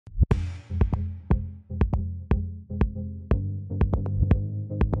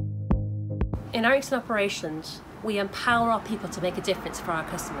In Ericsson operations, we empower our people to make a difference for our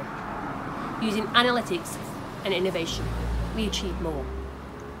customer. Using analytics and innovation, we achieve more.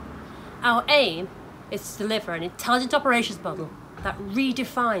 Our aim is to deliver an intelligent operations model that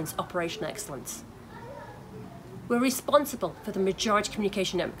redefines operational excellence. We're responsible for the majority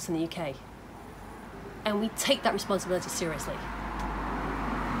communication networks in the UK, and we take that responsibility seriously.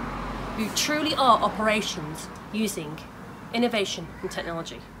 We truly are operations using innovation and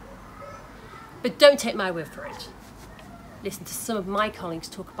technology. But don't take my word for it. Listen to some of my colleagues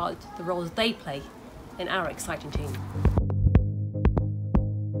talk about the roles they play in our exciting team.